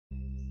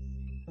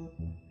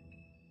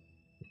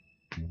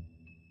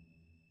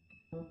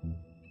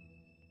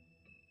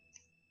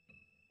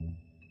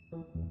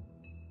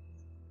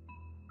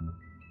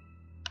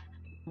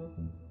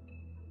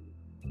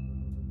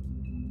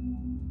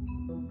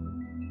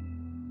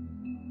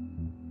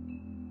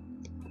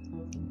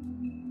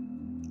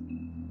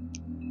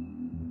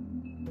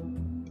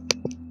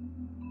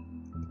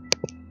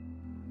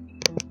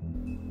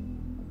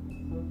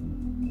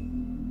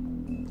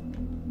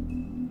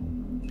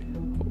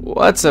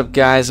What's up,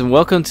 guys, and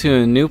welcome to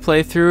a new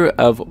playthrough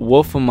of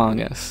Wolf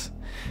Among Us.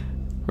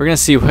 We're gonna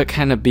see what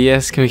kind of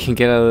BS we can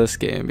get out of this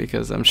game,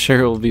 because I'm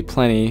sure it will be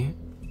plenty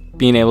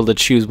being able to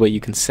choose what you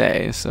can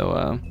say.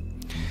 So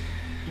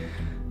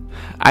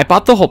I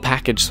bought the whole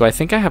package, so I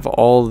think I have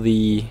all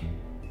the...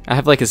 I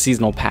have like a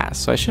seasonal pass,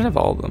 so I should have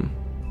all of them.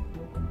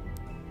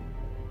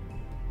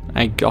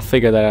 I'll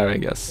figure that out, I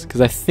guess,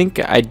 because I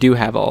think I do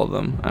have all of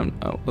them.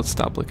 Oh, let's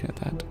stop looking at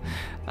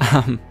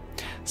that.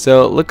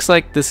 So it looks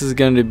like this is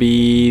going to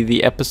be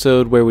the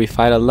episode where we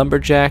fight a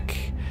lumberjack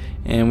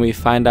and we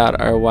find out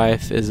our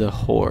wife is a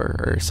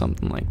whore or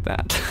something like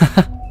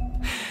that.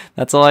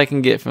 That's all I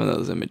can get from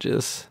those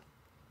images.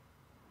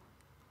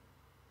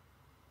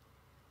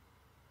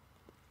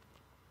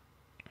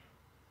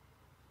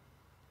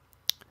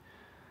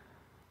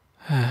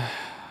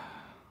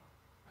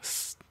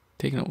 It's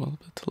taking a little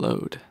bit to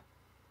load.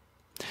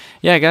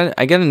 Yeah,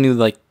 I got a new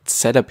like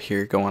setup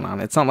here going on.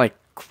 It's not like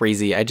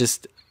crazy.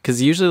 Because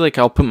usually, like,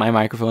 I'll put my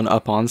microphone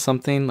up on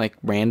something, like,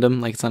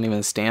 random, like it's not even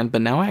a stand,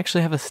 but now I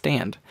actually have a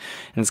stand.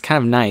 And it's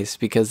kind of nice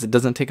because it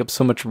doesn't take up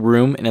so much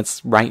room, and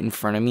it's right in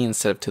front of me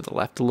instead of to the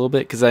left a little bit.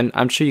 Because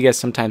I'm sure you guys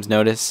sometimes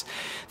notice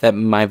that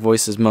my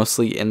voice is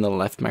mostly in the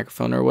left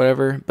microphone or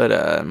whatever, but,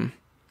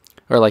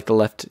 or like the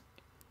left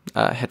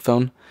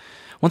headphone.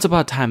 Once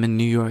upon a time in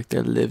New York,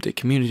 there lived a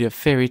community of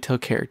fairy tale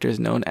characters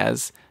known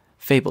as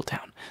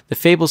Fabletown. The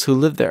Fables who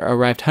lived there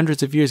arrived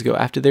hundreds of years ago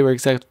after they were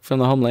exiled from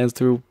the homelands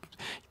through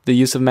the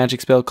use of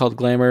magic spell called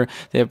Glamour.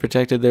 They have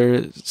protected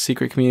their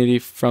secret community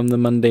from the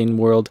mundane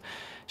world.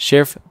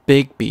 Sheriff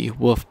Bigby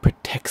Wolf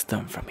protects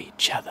them from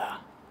each other.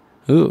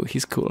 Ooh,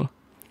 he's cool.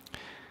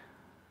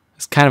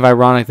 It's kind of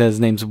ironic that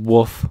his name's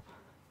Wolf.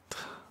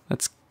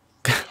 That's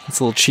that's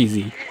a little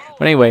cheesy.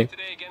 But anyway,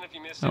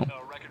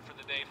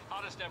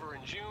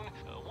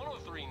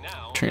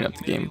 turn up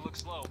the game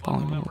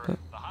volume a little bit.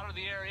 The hotter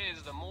the air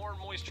is, the more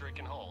moisture it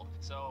can hold.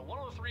 So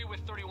 103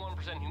 with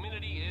 31%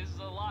 humidity is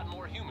a lot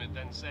more humid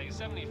than, say,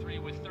 73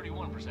 with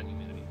 31%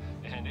 humidity.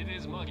 And it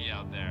is muggy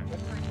out there.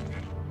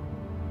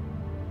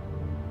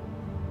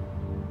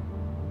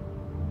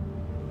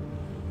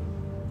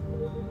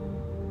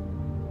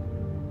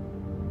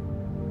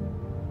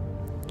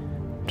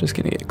 Just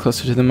gonna get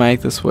closer to the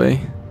mic this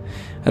way.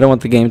 I don't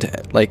want the game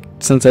to, like,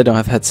 since I don't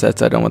have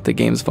headsets, I don't want the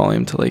game's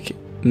volume to, like,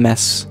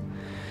 mess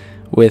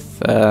with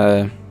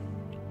the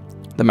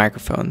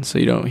microphone, so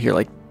you don't hear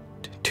like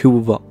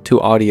two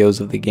audios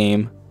of the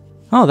game.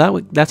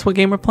 Oh, that's what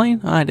game we're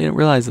playing? Oh, I didn't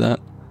realize that.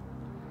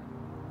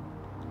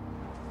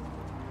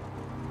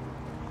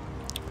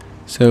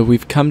 So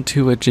we've come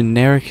to a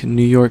generic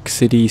New York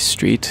City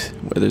street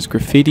where there's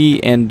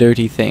graffiti and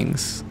dirty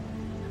things.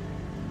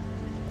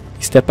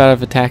 You step out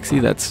of a taxi,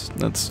 that's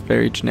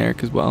very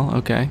generic as well.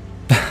 Okay.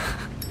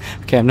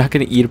 Okay, I'm not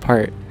gonna eat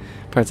apart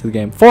parts of the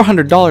game.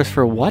 $400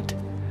 for what?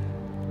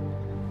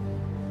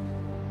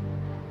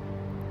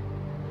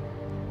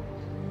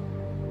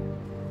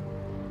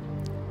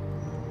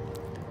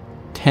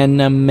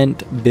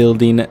 Tenement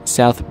building,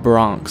 South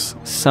Bronx,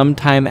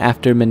 sometime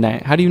after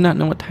midnight. How do you not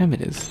know what time it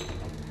is?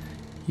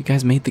 You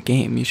guys made the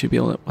game. You should be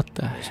able to... What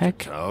the heck?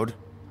 Toad?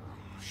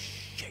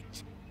 Shit.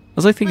 I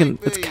was like thinking,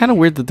 it's kind of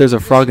weird that there's a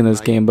frog in this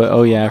game, but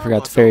oh yeah, I forgot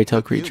it's fairy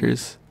tale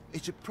creatures.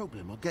 It's a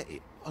problem, I get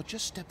it. I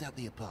just stepped out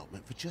the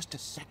apartment for just a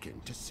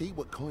second to see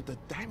what kind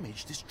of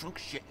damage this drug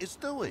shit is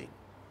doing.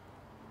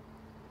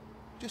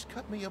 Just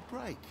cut me a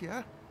break,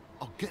 yeah?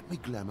 I'll get me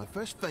glamour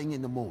first thing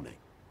in the morning.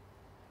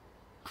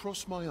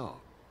 Cross my arm.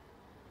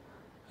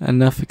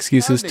 Enough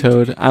excuses,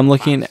 Toad. I'm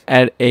looking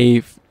at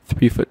a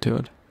 3-foot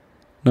toad.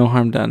 No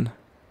harm done.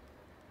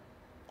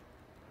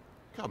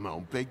 Come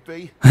on,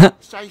 Bigby.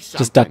 Say something.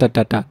 Just dot.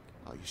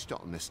 Are you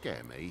starting to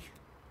scare me?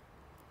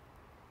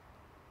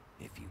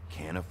 If you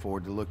can't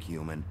afford to look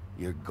human,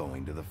 you're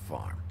going to the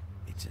farm.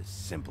 It's as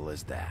simple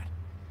as that.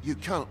 You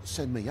can't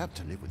send me up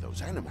to live with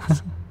those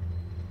animals.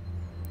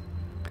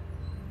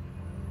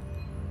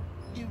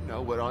 You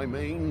know what I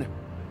mean.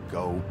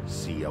 Go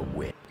see a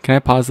witch. Can I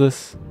pause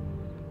this?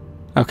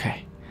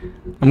 Okay.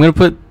 I'm gonna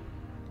put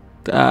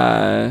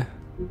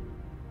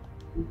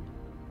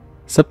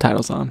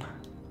subtitles on.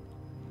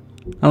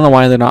 I don't know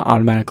why they're not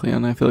automatically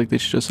on. I feel like they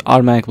should just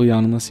automatically be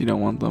on unless you don't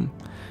want them.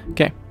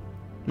 Okay.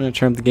 I'm gonna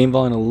turn up the game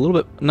volume a little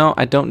bit. No,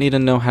 I don't need to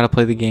know how to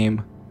play the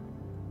game.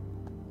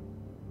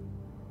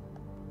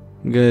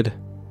 Good.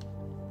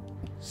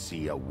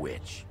 See a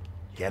witch.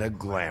 Get a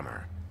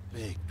glamour.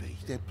 Bigby,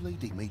 they're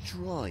bleeding me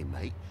dry,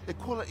 mate. The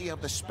quality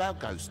of the spout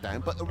goes down,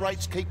 but the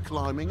rates keep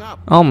climbing up.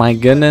 Oh my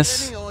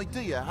goodness.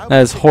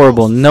 That is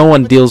horrible. No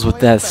one deals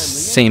with that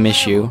same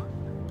issue.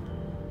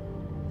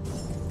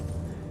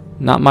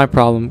 Not my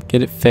problem.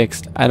 Get it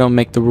fixed. I don't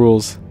make the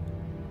rules.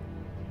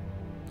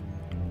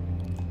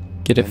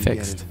 Get it Then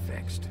fixed. Get it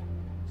fixed.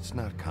 It's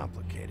not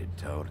complicated,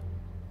 Toad.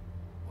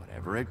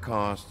 Whatever it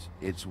costs,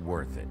 it's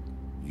worth it.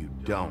 You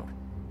don't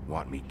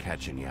want me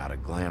catching you out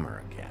of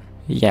glamour again.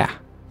 Yeah.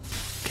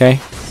 Okay.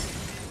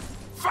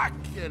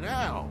 Fucking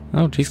hell.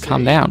 Oh, jeez,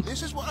 calm See, down.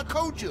 This is what I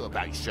told you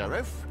about,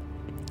 Sheriff.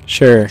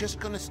 Sure. Just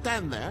gonna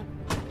stand there,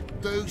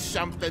 do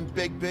something,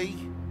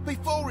 Bigby,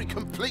 before he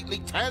completely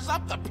tears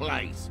up the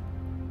place.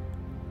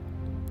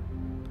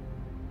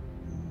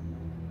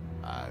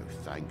 Oh,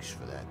 thanks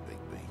for that,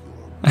 Bigby.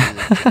 You're a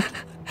real gentleman.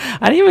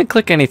 I didn't even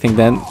click anything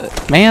then.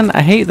 Man,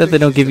 I hate that they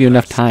don't give you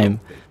enough time.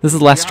 This is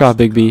the last straw,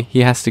 Bigby. He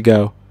has to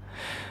go.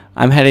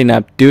 I'm heading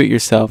up. Do it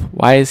yourself.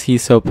 Why is he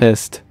so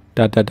pissed? ...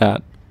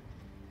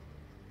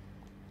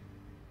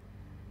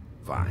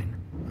 Fine.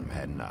 I'm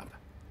heading up.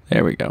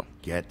 There we go.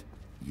 Get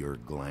your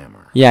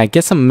glamour. Yeah,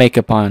 get some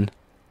makeup on.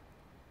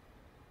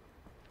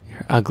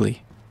 You're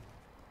ugly.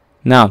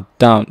 No,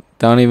 don't.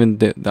 Don't even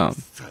do. Don't.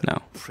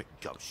 No. Prick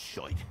job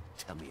shite.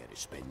 Tell me how to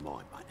spend my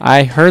money.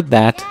 I heard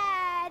that.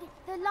 Dad,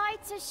 the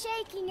lights are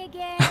shaking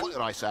again. What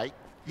did I say?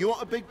 You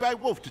want a big bad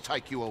wolf to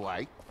take you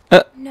away?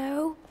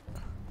 No.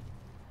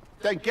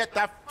 Then get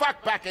the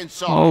fuck back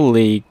inside.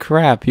 Holy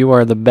crap, you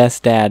are the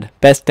best dad.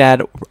 Best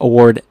dad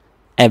award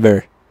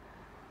ever.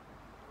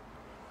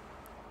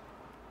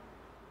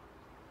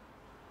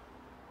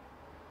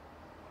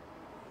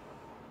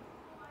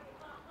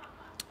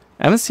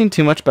 I haven't seen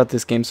too much about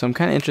this game, so I'm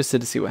kind of interested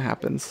to see what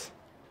happens.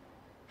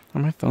 Oh,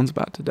 my phone's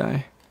about to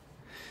die.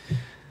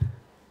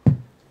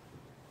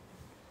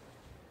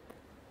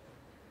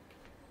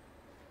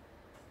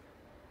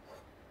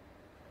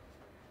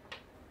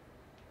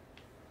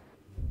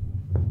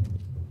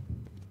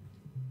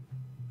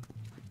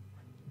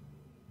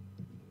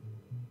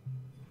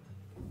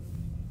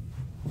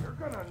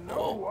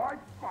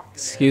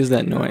 Excuse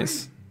that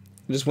noise.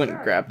 I just went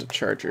and grabbed a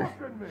charger.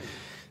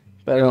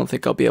 But I don't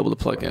think I'll be able to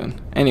plug in.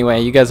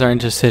 Anyway, you guys are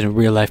interested in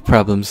real life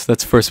problems.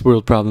 That's first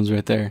world problems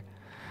right there.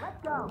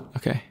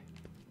 Okay.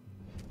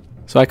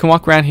 So I can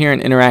walk around here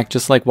and interact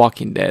just like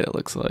Walking Dead, it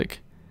looks like.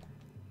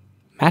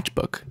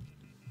 Matchbook.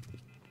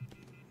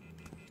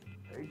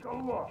 Take a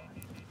look.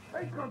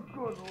 Take a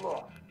good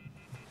look.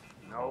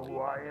 Know who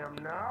I am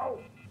now?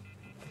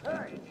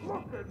 Hey,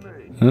 look at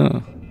me.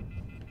 Oh.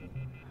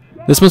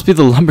 This must be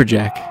the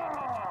lumberjack.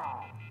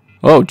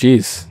 Oh,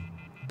 jeez.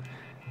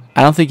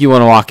 I don't think you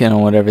want to walk in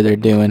on whatever they're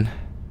doing.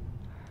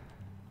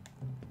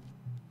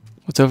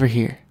 What's over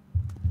here?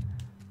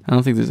 I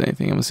don't think there's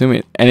anything. I'm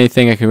assuming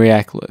anything I can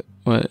react with.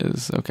 What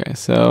is... Okay,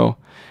 so...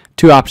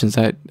 Two options.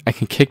 I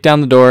can kick down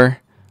the door,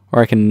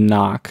 or I can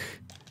knock.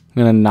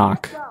 I'm gonna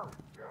knock.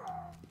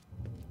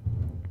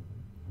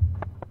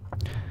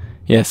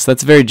 Yes,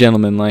 that's very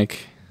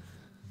gentlemanlike.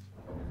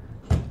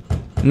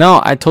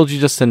 No, I told you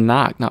just to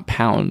knock, not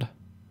pound.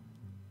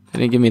 They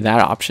didn't give me that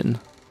option.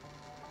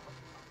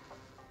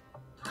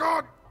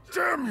 God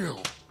damn you!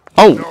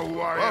 Oh! Know who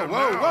I am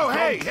Whoa, now, whoa, don't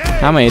hey, you? hey!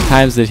 How many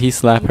times did he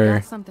slap her?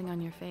 Got something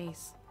on your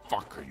face.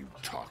 Fuck are you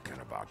talking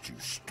about, you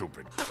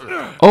stupid?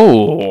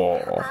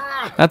 Oh!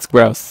 That's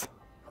gross.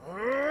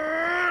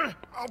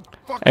 I'll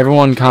fuck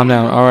Everyone calm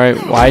down. Alright,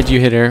 why'd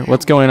you hit her?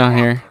 What's going on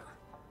here?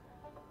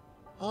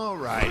 All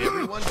right,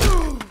 everyone.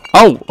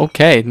 Oh,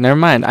 okay, never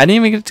mind. I didn't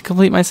even get to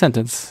complete my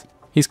sentence.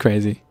 He's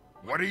crazy.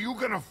 What are you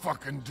gonna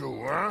fucking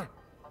do, huh?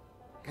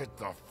 Get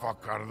the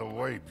fuck out of the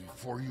way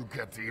before you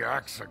get the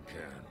axe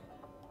again.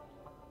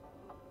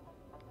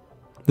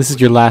 This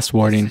is your last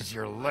warning. This is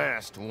your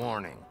last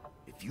warning.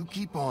 If you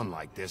keep on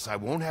like this, I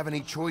won't have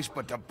any choice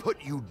but to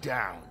put you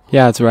down.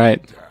 Yeah, that's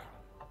right.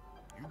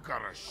 You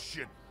got a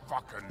shit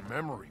fucking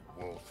memory,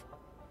 Wolf.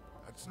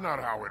 That's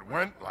not how it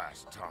went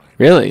last time.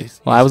 Really?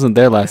 Well, I wasn't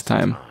there last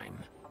time.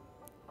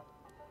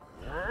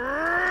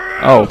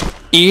 Oh,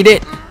 eat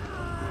it!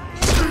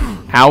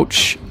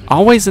 Ouch.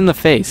 Always in the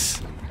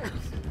face.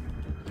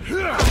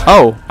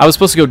 Oh, I was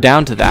supposed to go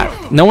down to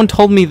that. No one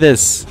told me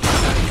this.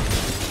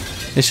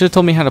 They should have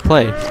told me how to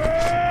play.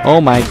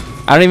 Oh my...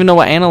 I don't even know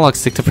what analog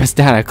stick to press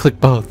down. I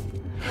click both.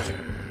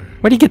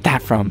 Where'd you get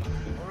that from?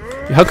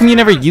 How come you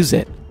never use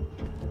it?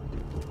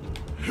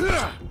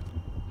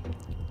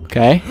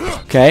 Okay.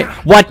 Okay.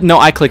 What? No,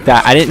 I clicked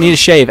that. I didn't need a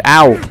shave.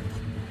 Ow.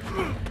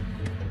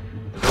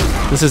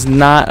 This is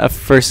not a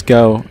first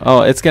go.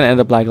 Oh, it's gonna end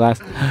up like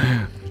last.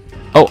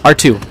 Oh,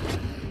 R2.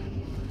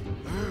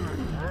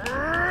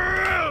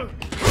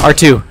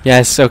 R2.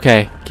 Yes,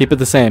 okay. Keep it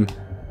the same.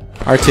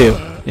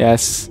 R2.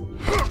 Yes.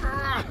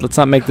 Let's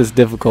not make this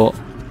difficult.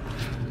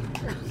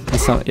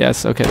 Let's not,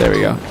 yes, okay, there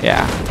we go.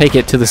 Yeah, take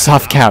it to the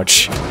soft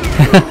couch.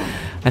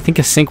 I think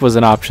a sink was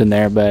an option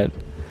there, but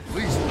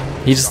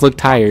he just looked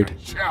tired.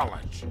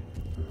 Challenge.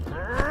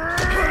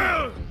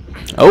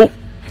 Oh!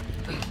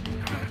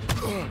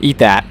 Eat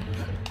that.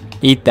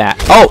 Eat that.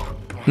 Oh!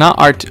 Not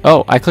R2.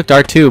 Oh, I clicked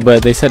R2,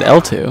 but they said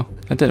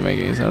L2. That didn't make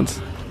any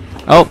sense.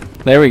 Oh,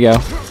 there we go.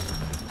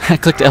 I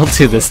clicked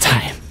L2 this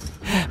time.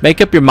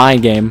 Make up your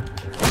mind game.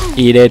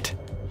 Eat it.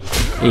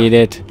 Eat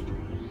it.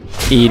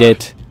 Eat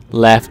it.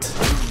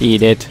 Left.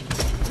 Eat it.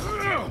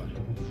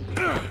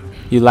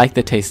 You like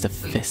the taste of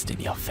fist in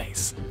your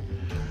face.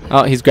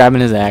 Oh, he's grabbing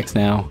his axe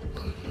now.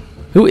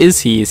 Who is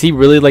he? Is he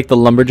really like the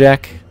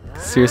lumberjack?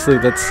 Seriously,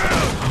 that's...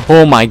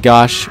 Oh my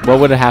gosh. What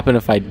would have happened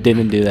if I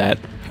didn't do that?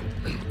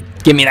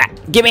 Give me that.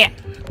 Give me it.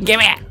 Give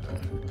me it.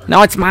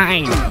 No, it's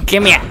mine.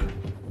 Give me it.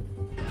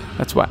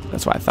 That's what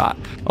I thought.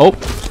 Oh,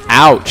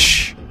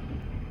 ouch.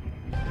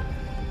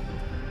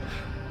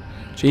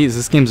 Jeez,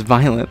 this game's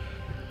violent.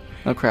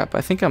 Oh crap,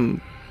 I think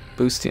I'm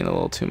boosting a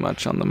little too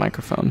much on the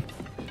microphone.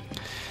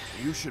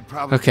 You should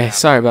probably Okay,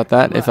 sorry about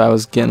that if I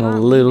was getting a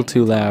little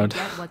too loud.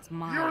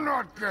 You're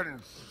not getting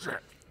shit,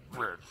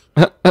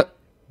 bitch.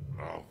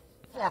 I'll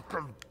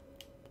fucking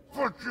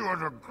put you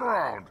on the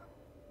ground.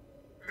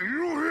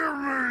 You hear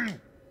me?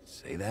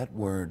 say that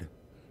word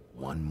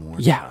one more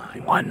Yeah,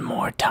 time. one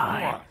more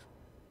time. What?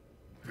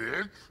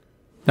 Bitch?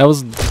 That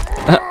was...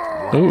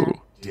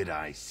 ooh. Did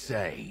I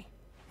say?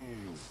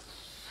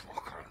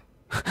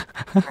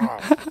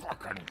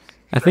 Fucking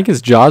I think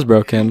his jaw's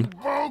broken.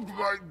 broke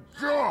my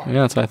jaw. Yeah,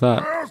 that's what I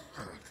thought.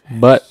 Bastard.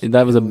 But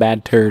that was a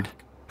bad turd.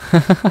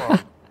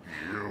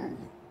 You.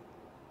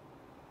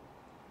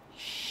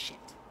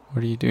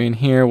 What are you doing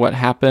here? What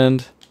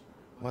happened?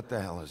 What the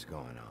hell is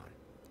going on?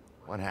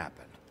 What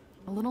happened?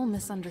 A little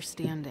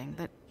misunderstanding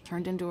that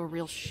turned into a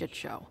real shit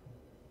show.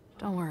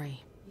 Don't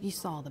worry, you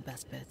saw the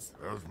best bits.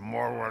 There's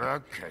more where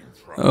that came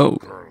from, Oh.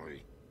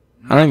 girly.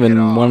 I don't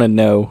even want to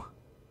know.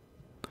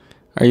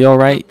 Are you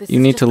alright? This You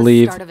is need just to the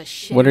leave. start of a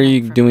shitty What are night you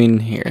for me. doing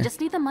I here? just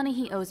need the money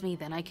he owes me,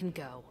 then I can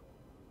go.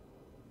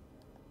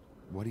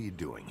 What are you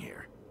doing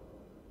here?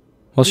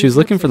 Well, she was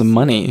looking for the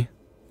money.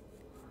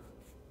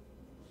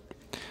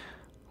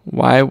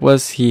 Why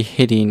was he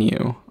hitting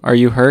you? Are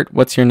you hurt?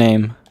 What's your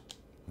name?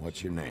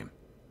 What's your name?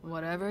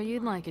 Whatever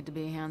you'd like it to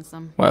be,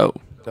 handsome. Whoa.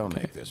 Don't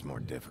make this more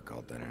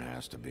difficult than it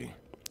has to be.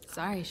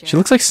 Sorry, Sheriff. She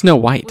looks like Snow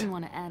White. Wouldn't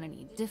want to add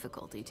any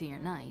difficulty to your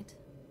night.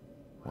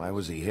 Why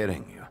was he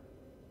hitting you?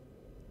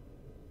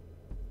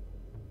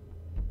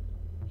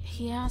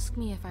 He asked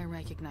me if I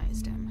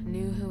recognized him,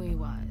 knew who he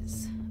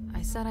was.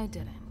 I said I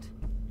didn't.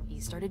 He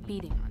started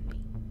beating on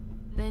me.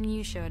 Then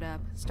you showed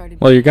up, started...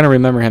 Well, you're gonna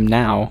remember him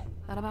now.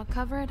 That about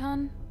cover it,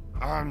 hun?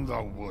 I'm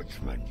the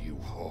woodsman, you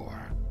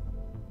whore.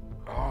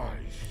 I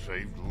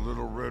saved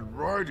Little Red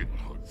Riding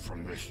Hood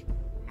from this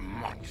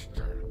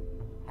monster.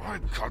 I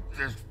cut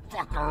this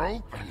fucker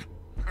open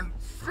and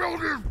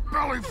filled his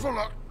belly full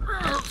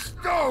of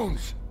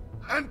stones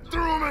and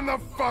threw him in the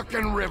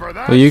fucking river.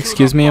 That's Will you who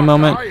excuse the me a fuck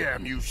moment? I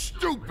am, you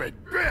stupid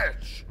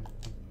bitch.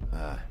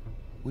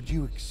 Would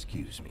you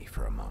excuse me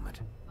for a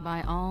moment?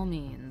 By all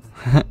means.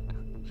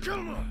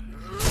 Come on.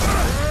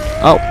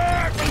 Oh.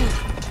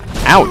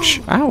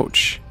 Ouch.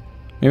 Ouch.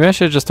 Maybe I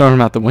should have just thrown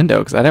him out the window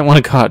because I didn't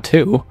want to go out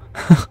too.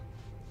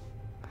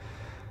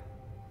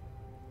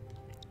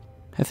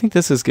 I think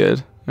this is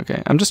good.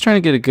 Okay, I'm just trying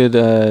to get a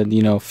good,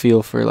 you know,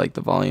 feel for like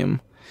the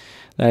volume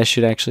that I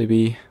should actually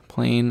be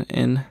playing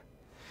in.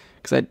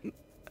 Because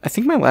I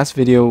think my last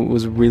video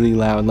was really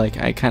loud. Like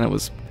I kind of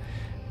was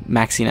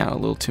maxing out a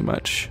little too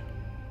much.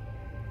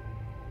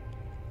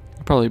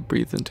 I probably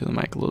breathed into the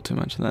mic a little too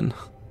much then.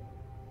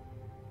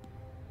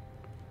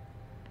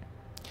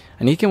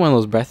 I need to get one of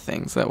those breath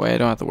things. That way I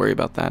don't have to worry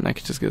about that and I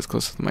can just get as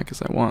close to the mic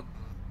as I want.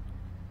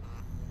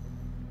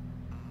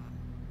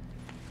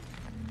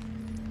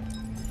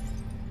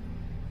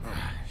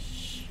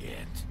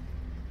 Shit.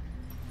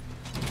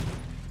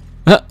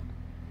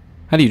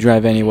 How do you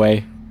drive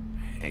anyway?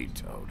 Hey,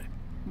 Toad.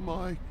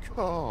 My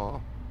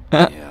car.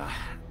 Yeah.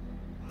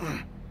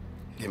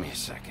 Give me a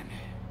second.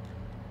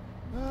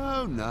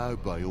 Oh no,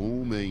 by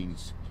all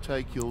means.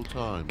 Take your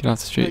time. Get off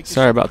the street. Make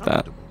Sorry yourself about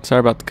that. comfortable. Sorry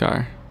about the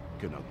car.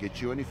 Can I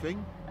get you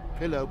anything?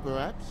 Pillow,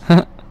 perhaps?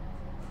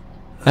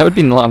 That would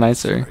be a lot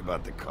nicer. Sorry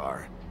about the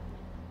car.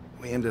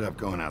 We ended up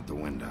going out the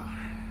window.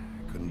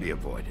 Couldn't be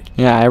avoided.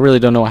 Yeah, I really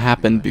don't know what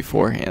happened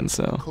beforehand,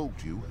 so. Called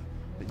you,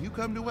 and you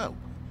come to help.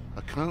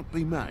 I can't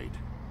be made.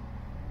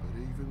 But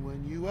even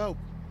when you help,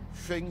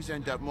 things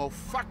end up more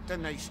fucked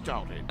than they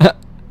started.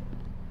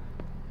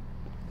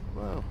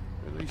 Well,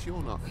 at least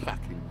you're not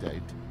fucking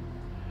dead.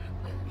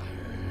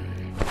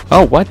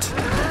 Oh, what?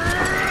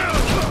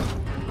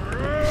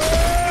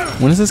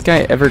 When is this guy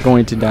ever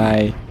going to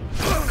die?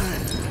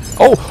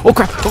 Oh! Oh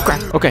crap! Oh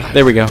crap! Okay,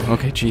 there we go.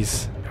 Okay,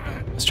 jeez.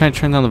 I was trying to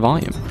turn down the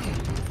volume.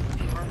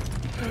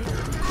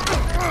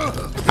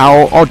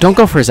 Ow! Oh, don't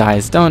go for his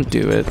eyes. Don't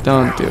do it.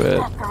 Don't do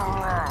it.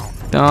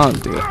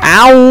 Don't do it.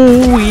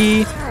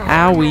 Owie!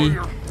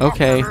 Owie.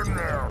 Okay.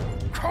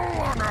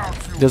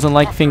 He doesn't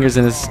like fingers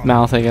in his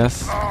mouth, I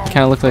guess. Kind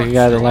of looked like a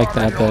guy that liked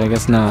that, but I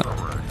guess not.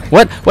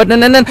 What? What? No,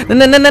 no, no, no,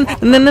 no, no, no, no,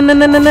 no, no,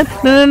 no, no, no,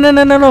 no, no,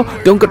 no, no,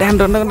 no! Don't go down!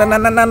 No, no, no, no,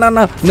 no, no, no,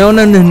 no, no,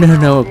 no, no, no,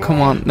 no! Come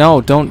on!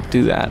 No, don't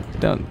do that!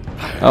 Don't!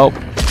 Oh,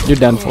 you're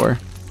done for.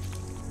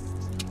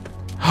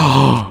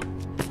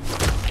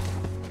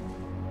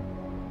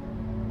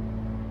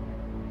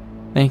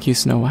 Thank you,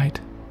 Snow White.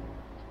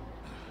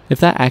 If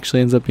that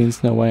actually ends up being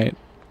Snow White.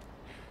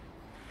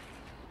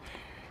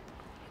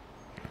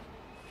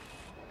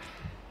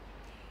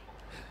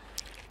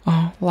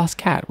 Oh, lost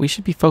cat. We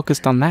should be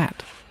focused on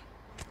that.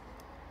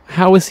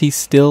 How is he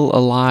still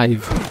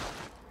alive?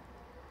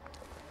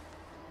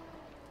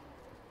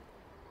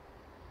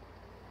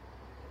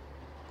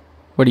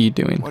 What are you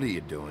doing? What are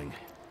you doing?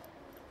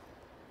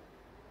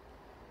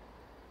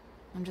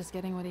 I'm just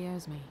getting what he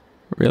owes me.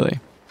 Really?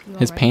 You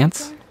His alright,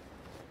 pants? Edward?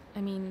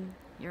 I mean,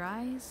 your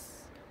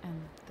eyes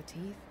and the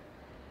teeth.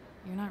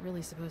 You're not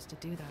really supposed to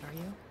do that, are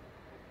you?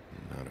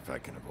 Not if I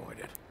can avoid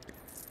it.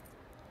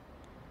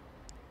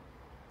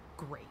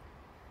 Great.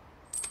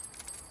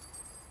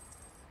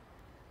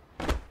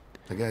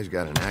 The guy's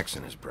got an axe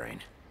in his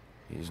brain.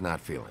 He's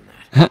not feeling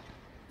that.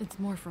 It's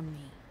more from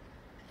me.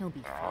 He'll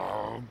be fine.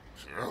 I'll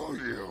kill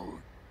you,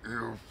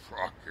 you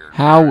fucking...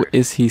 How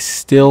is he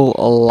still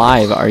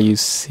alive? Are you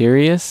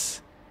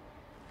serious?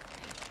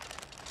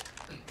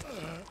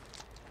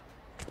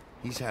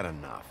 He's had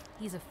enough.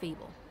 He's a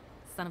fable.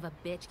 Son of a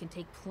bitch can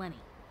take plenty.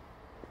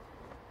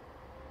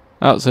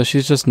 Oh, so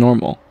she's just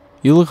normal.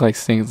 You look like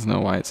Sting Snow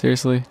White.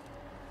 Seriously?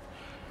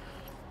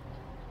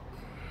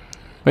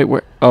 Wait,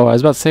 where? Oh, I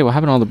was about to say, what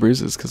happened to all the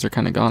bruises? Because they're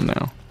kind of gone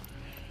now.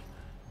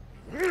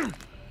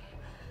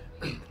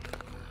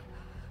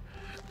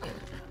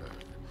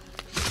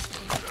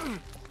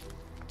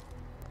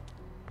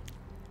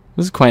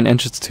 This is quite an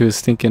entrance to a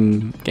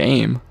stinking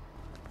game.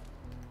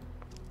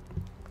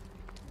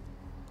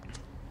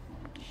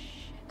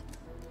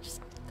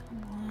 Just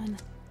come on.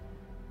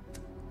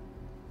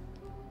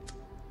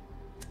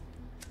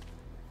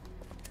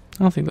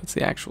 I don't think that's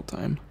the actual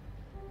time.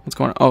 What's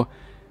going on? Oh.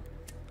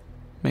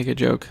 Make a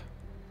joke.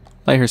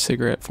 Light her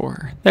cigarette for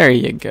her. There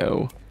you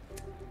go.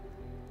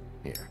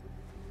 Here.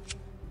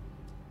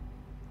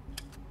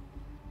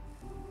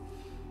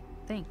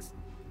 Thanks.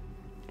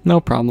 No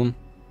problem.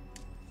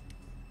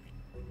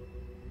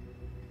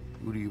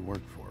 Who do you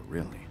work for,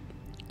 really?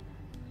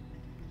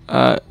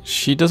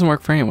 She doesn't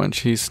work for anyone.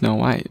 She's Snow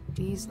White.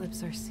 These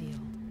lips are sealed.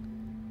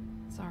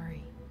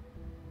 Sorry.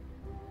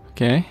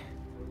 Okay.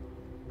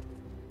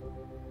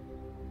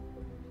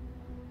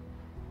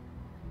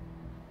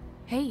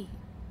 Hey,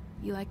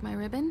 you like my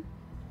ribbon?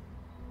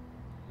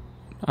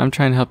 I'm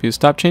trying to help you.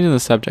 Stop changing the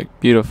subject.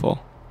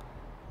 Beautiful.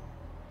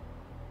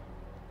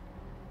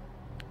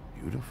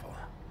 Beautiful.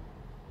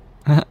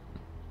 I'm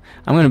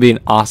gonna be an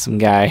awesome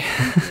guy.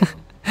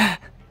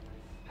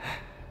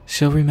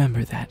 She'll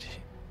remember that.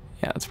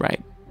 Yeah, that's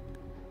right.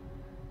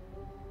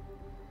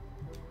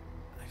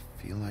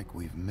 I feel like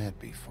we've met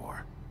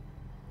before.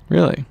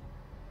 Really?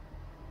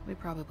 We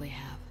probably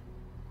have.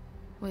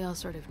 We all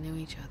sort of knew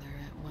each other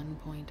at one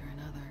point or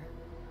another.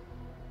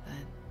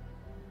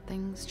 But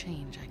things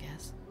change, I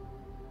guess.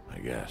 I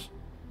guess.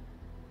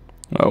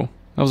 Oh,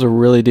 that was a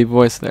really deep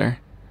voice there.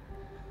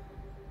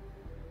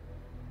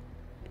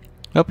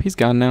 Oh, he's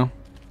gone now.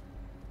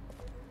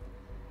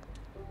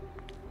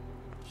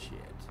 Shit.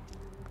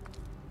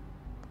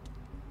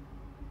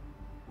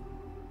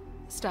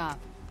 Stop.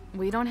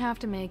 We don't have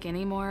to make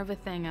any more of a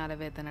thing out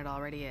of it than it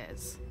already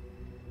is.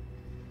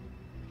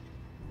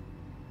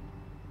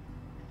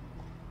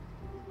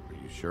 Are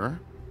you sure?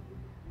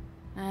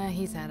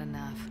 He's had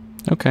enough.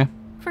 Okay.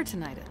 For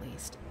tonight, at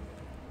least.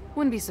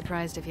 Wouldn't be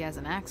surprised if he has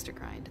an axe to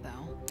grind,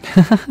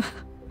 though.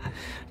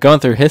 Going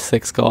through his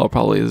thick skull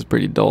probably is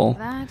pretty dull.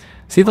 That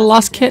See the wasn't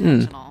lost kitten.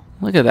 intentional.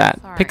 Look at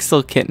that. Sorry.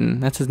 Pixel kitten.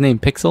 That's his name,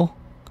 Pixel.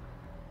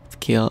 It's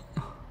cute.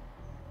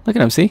 Look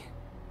at him, see?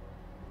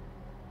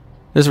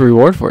 There's a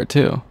reward for it,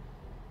 too.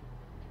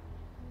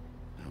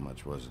 How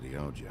much was it he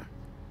owed you?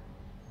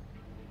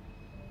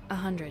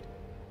 100.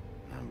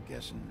 I'm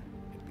guessing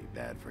it'd be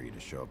bad for you to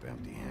show up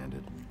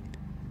empty-handed.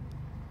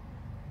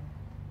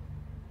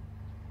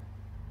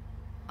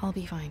 I'll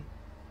be fine.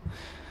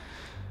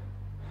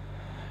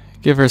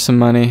 Give her some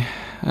money.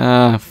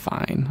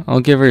 Fine. I'll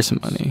give her some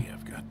money. See,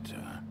 I've got,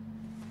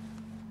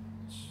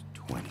 it's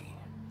 20,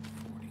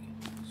 40,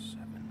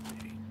 7,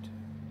 8,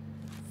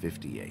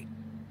 58.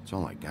 That's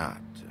all I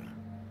got.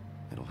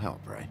 It'll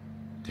help, right?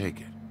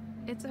 Take it.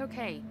 It's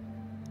okay.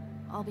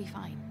 I'll be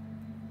fine.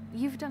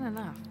 You've done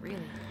enough, really.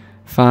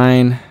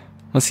 Fine.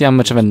 Let's see how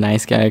much of a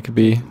nice guy I could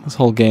be this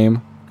whole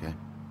game. Okay.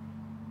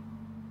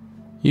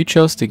 You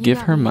chose to You give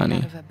got her me out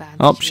money. of a bad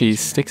Oh, she situation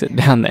sticks back it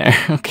there. down there.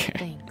 Okay.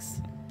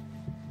 Thanks.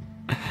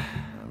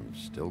 I'm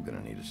still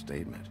gonna need a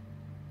statement.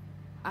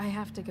 I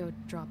have to go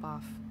drop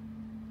off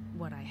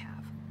what I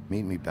have.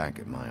 Meet me back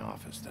at my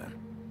office then.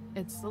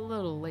 It's a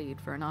little late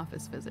for an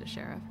office visit,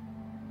 Sheriff.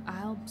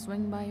 I'll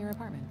swing by your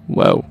apartment.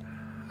 Whoa.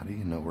 How do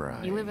you know where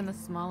I... You live in the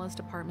smallest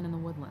apartment in the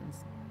Woodlands.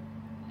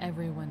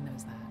 Everyone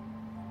knows that.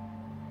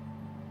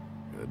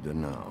 Good to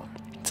know.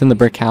 It's in the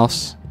brick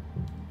house.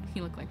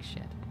 You look like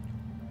shit.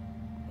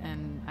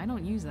 And I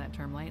don't use that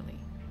term lightly.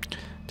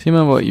 Tell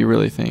me what you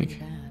really think.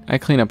 Pretty bad. I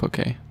clean up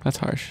okay. That's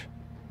harsh.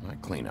 I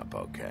clean up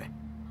okay.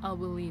 I'll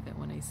believe it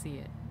when I see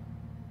it.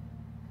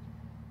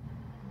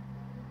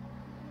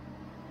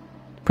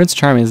 Prince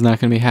Charming is not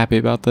going to be happy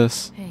about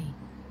this. Hey.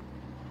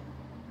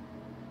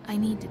 I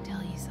need to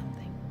tell you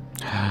something.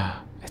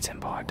 It's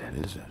important.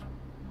 What is it?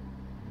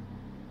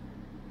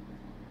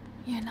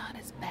 You're not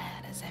as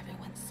bad as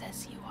everyone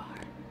says you are.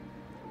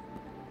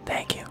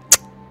 Thank you.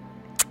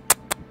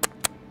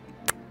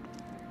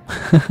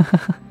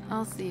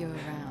 I'll see you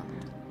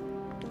around,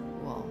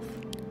 Wolf.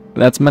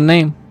 That's my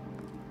name.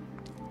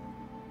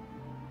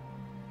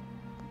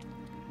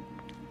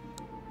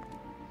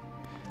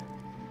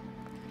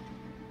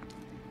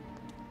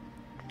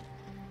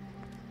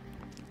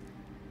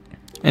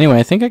 Anyway,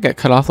 I think I got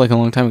cut off like a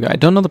long time ago. I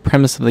don't know the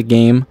premise of the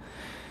game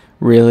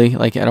really,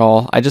 like at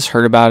all. I just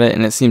heard about it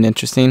and it seemed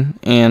interesting,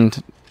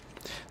 and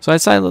so I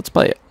decided let's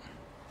play it.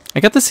 I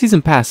got the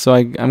season pass, so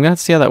I'm gonna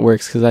see how that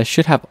works because I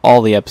should have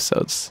all the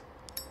episodes.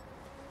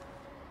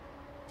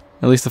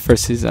 At least the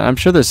first season. I'm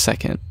sure there's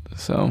second.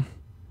 So,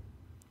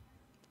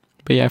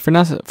 but yeah, for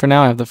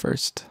now I have the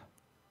first.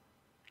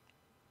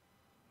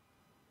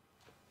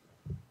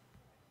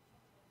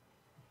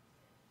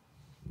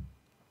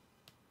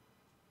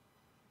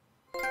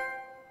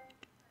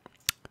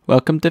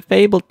 Welcome to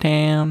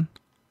Fabletown.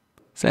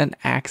 Is that an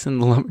axe in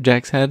the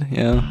lumberjack's head?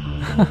 Yeah.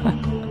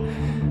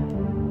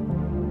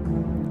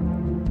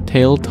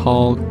 Tail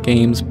Tall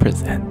Games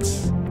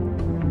presents.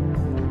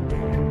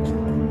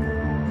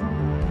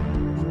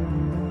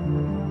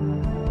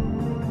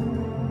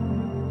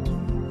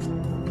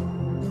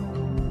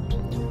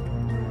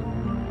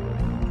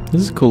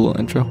 This is a cool little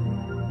intro.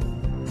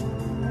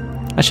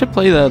 I should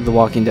play the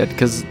Walking Dead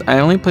because I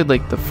only played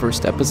like the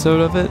first episode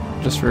of it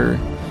just for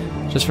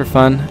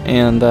fun,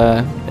 and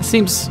it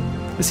seems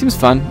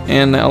fun,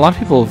 and a lot of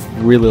people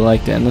have really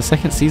liked it, and the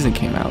second season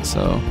came out,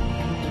 so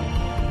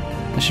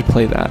I should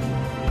play that.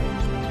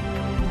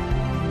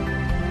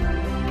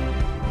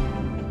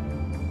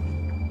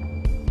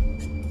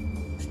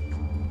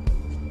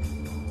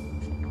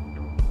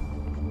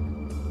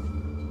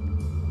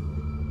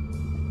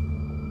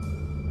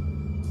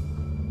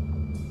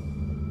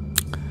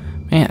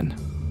 Man,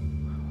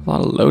 a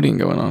lot of loading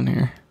going on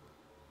here.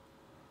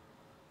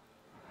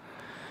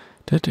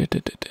 I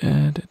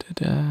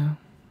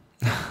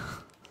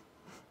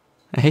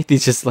hate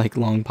these just like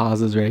long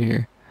pauses right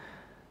here.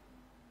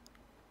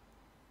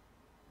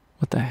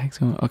 What the heck's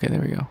going on? Okay, there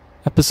we go.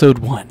 Episode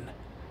 1.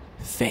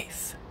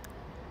 Faith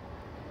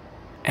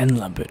and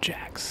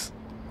Lumberjacks.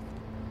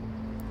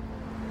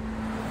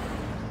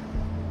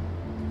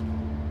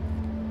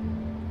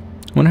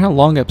 Wonder how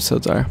long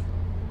episodes are.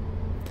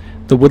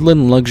 The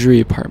Woodland Luxury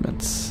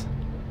Apartments.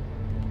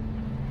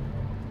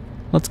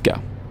 Let's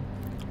go.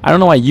 I don't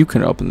know why you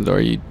couldn't open the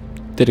door. You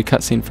did a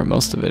cutscene for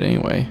most of it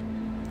anyway.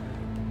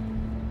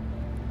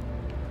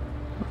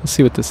 Let's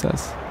see what this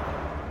says.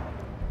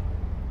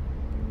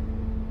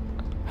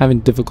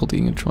 Having difficulty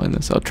in controlling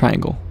this. Oh,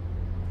 triangle.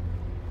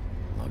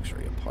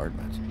 Luxury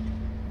apartments.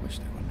 Wish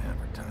they wouldn't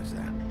advertise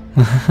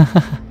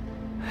that.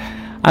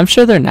 I'm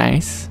sure they're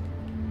nice.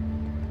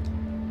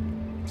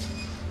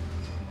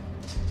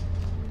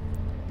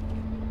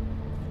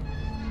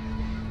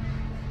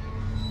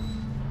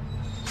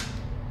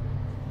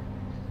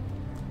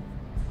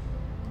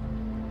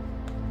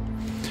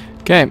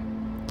 Okay,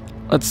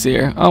 let's see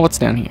here. Oh, what's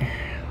down here?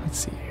 Let's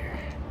see here.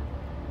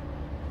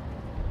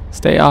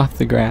 Stay off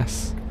the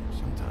grass.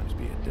 Sometimes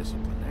be a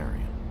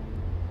disciplinarian.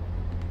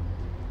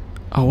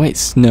 Oh wait,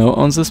 Snow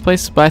owns this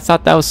place? But I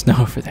thought that was Snow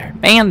over there.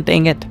 Man,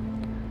 dang it.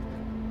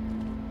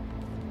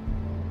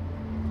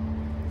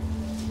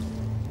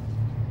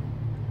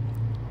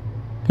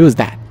 Who is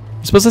that?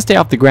 You're supposed to stay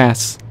off the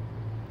grass.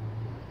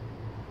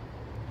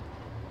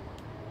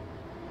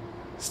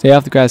 Stay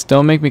off the grass.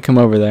 Don't make me come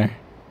over there.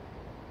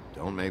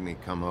 Don't make me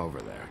come over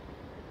there.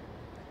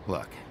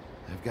 Look,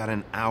 I've got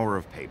an hour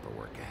of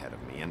paperwork ahead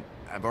of me, and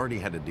I've already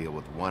had to deal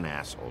with one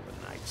asshole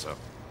tonight, so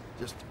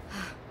just...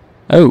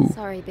 Oh.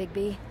 Sorry,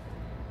 Bigby.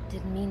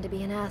 Didn't mean to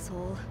be an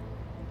asshole.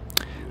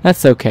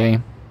 That's okay.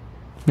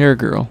 You're a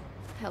girl.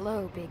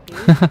 Hello,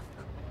 Bigby.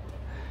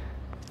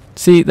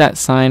 See that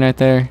sign right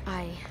there?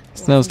 I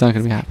Snow's not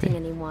gonna be expecting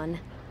happy. anyone.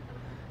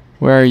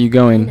 Where are you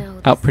going? I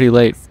know Out this pretty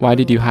late. looks Why a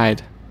did you little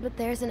hide? odd, but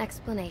there's an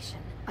explanation,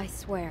 I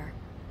swear.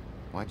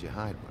 Why'd you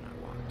hide when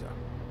I walked up?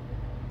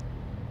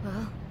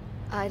 Well,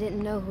 I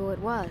didn't know who it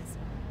was.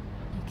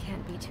 You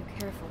can't be too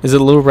careful. Is it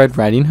a Little Red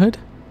Riding Hood?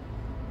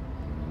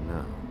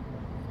 No,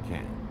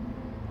 can't.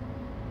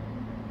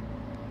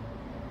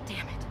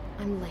 Damn it,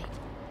 I'm late.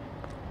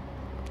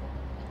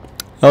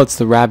 Oh, it's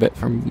the rabbit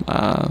from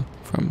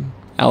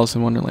Alice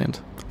in Wonderland.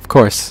 Of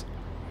course.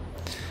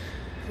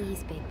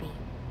 Please, Bigby.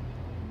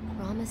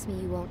 Promise me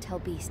you won't tell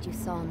Beast you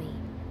saw me.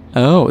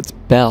 Oh, it's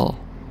Belle.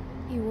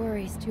 He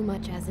worries too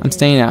much as it I'm is.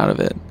 staying out of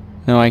it.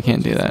 No, I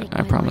can't do Just that. make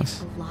I my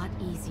promise. life a lot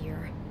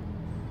easier.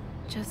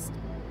 Just,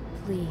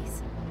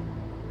 please.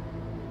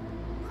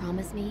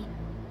 Promise me?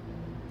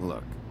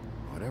 Look,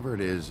 whatever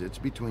it is, it's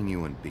between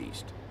you and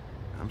Beast.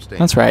 I'm staying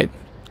That's out right. of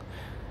it.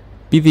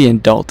 Be the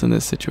adult in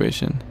this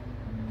situation.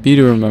 Be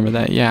to remember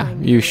that. Yeah,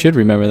 I'm you really should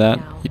remember that.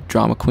 now. You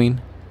drama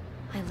queen.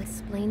 I'll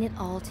explain it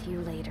all to you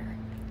later.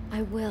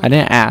 I will. I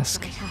didn't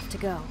ask. But I have to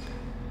go.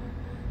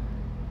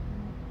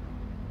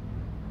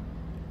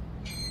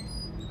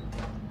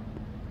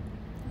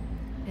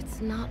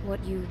 It's not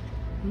what you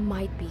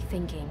might be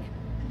thinking.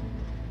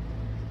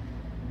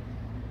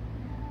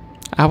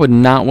 I would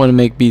not want to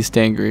make Beast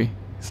angry.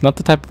 He's not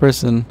the type of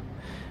person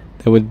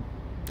that would,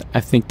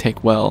 I think,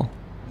 take well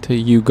to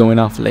you going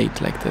off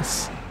late like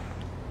this?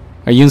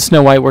 Are you and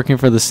Snow White working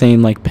for the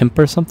same, like, pimp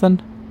or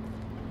something?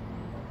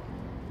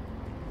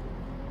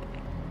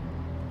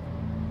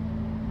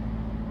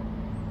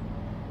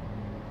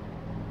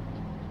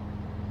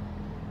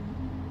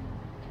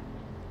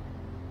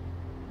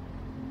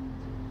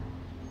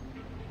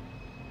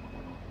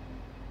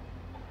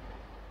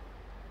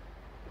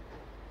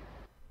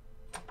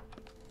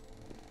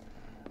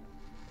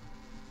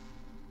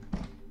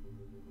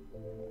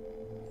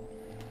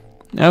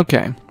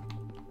 Okay.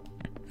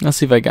 Let's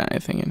see if I got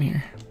anything in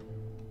here.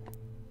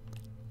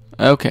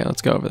 Okay,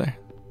 let's go over there.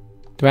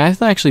 Do I have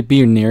to actually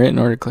be near it in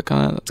order to click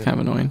on it? That's kind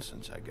of annoying.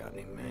 Since I got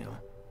any mail.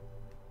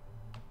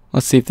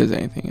 Let's see if there's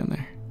anything in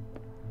there.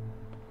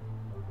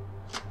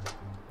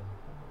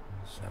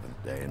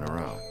 7th day in a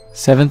row.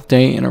 7th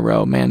day in a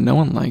row. Man, no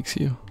one likes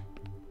you.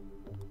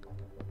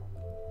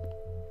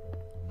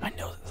 My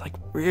nose is like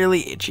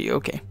really itchy.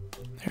 Okay,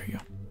 there we go.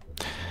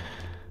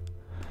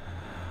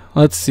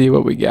 Let's see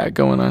what we got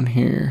going on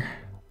here.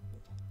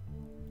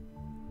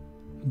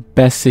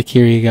 Best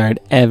security guard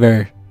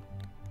ever.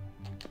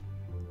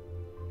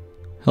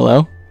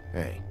 Hello?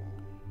 Hey,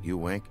 you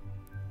wink?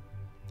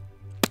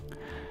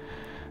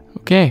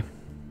 Okay.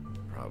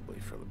 Probably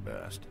for the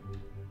best.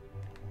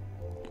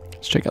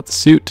 Let's check out the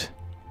suit.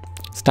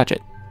 Let's touch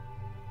it.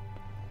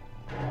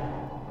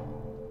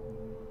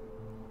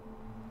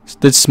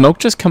 Did smoke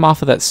just come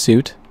off of that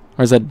suit?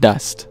 Or is that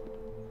dust?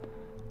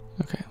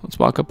 Okay, let's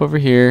walk up over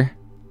here.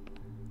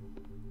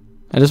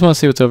 I just want to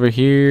see what's over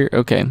here.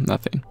 Okay,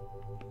 nothing.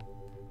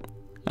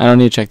 I don't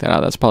need to check that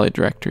out. That's probably a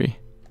directory.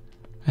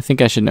 I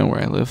think I should know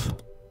where I live.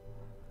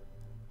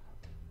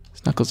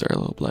 His knuckles are a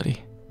little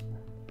bloody.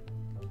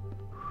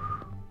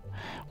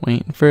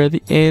 Waiting for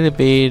the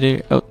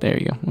elevator. Oh, there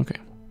you go. Okay.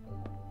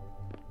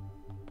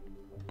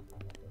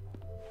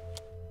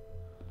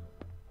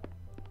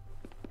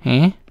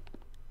 Huh?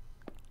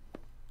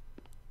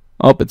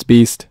 Oh, it's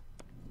Beast.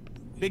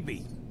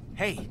 Bigby,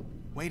 hey,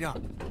 wait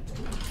up.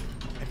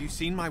 Have you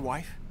seen my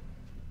wife?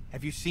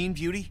 Have you seen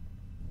Beauty?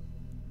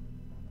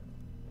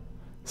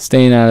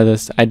 Staying out of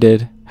this. I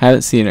did.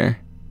 Haven't seen her.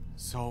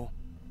 So,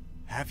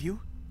 have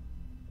you?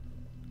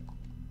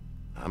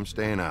 I'm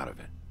staying out of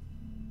it.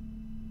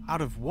 Out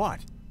of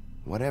what?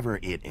 Whatever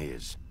it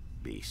is,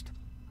 Beast.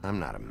 I'm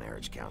not a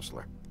marriage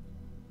counselor.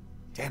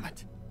 Damn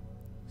it.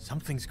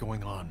 Something's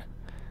going on.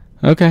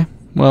 Okay.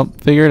 Well,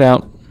 figure it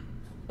out.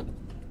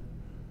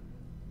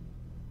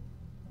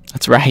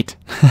 That's right.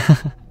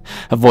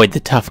 Avoid the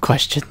tough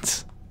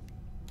questions.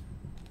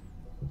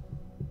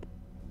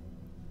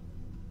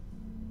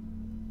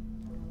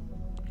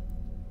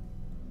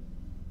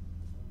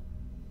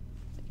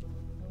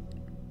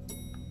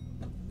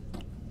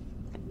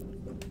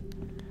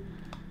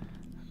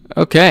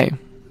 Okay,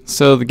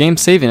 so the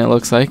game's saving, it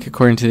looks like,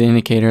 according to the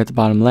indicator at the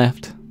bottom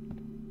left.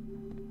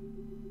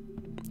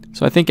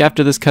 So I think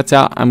after this cuts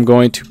out, I'm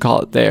going to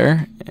call it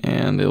there,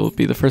 and it will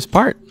be the first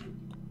part.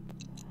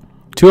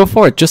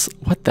 204, just,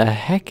 what the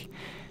heck?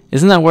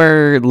 Isn't that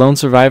where Lone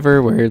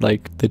Survivor, where,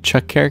 like, the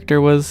Chuck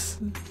character was?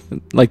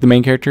 Like, the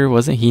main character,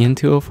 wasn't he in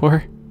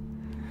 204?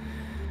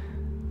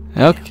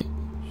 Okay. Should've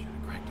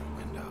cracked the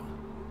window.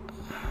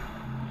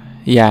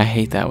 Yeah, I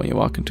hate that when you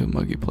walk into a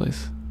muggy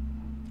place.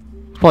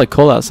 It's probably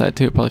cold outside,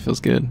 too. It probably feels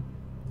good.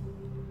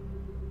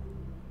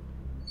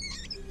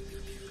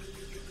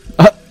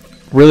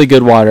 Really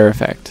good water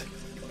effect.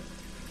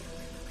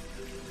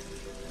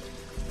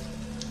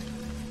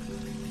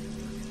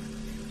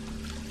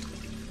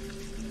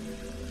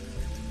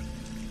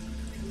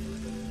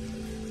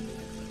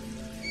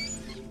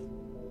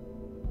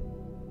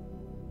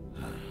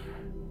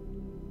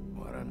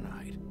 What a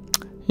night.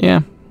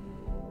 Yeah.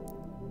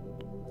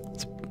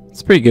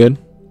 It's pretty good.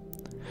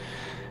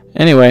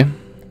 Anyway,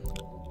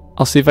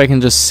 I'll see if I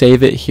can just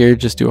save it here.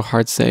 Just do a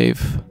hard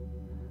save.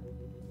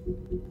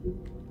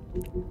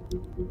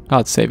 Oh,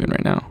 it's saving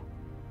right now.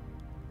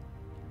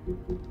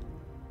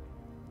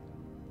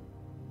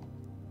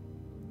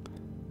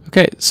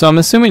 Okay, so I'm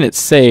assuming it's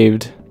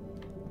saved.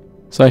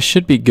 So I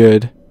should be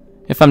good.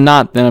 If I'm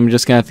not, then I'm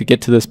just going to have to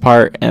get to this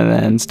part and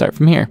then start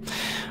from here.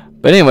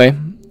 But anyway,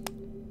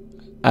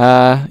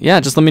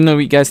 yeah, just let me know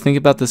what you guys think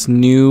about this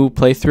new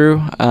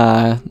playthrough.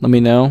 Let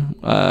me know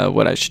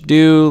what I should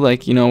do.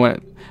 Like, you know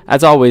what?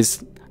 As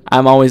always,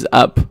 I'm always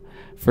up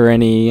for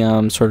any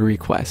sort of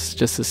requests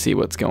just to see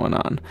what's going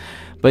on.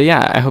 But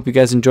yeah, I hope you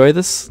guys enjoy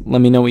this. Let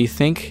me know what you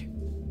think.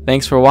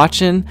 Thanks for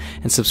watching,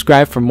 and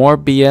subscribe for more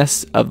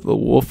BS of The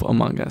Wolf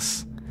Among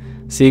Us.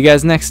 See you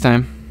guys next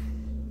time.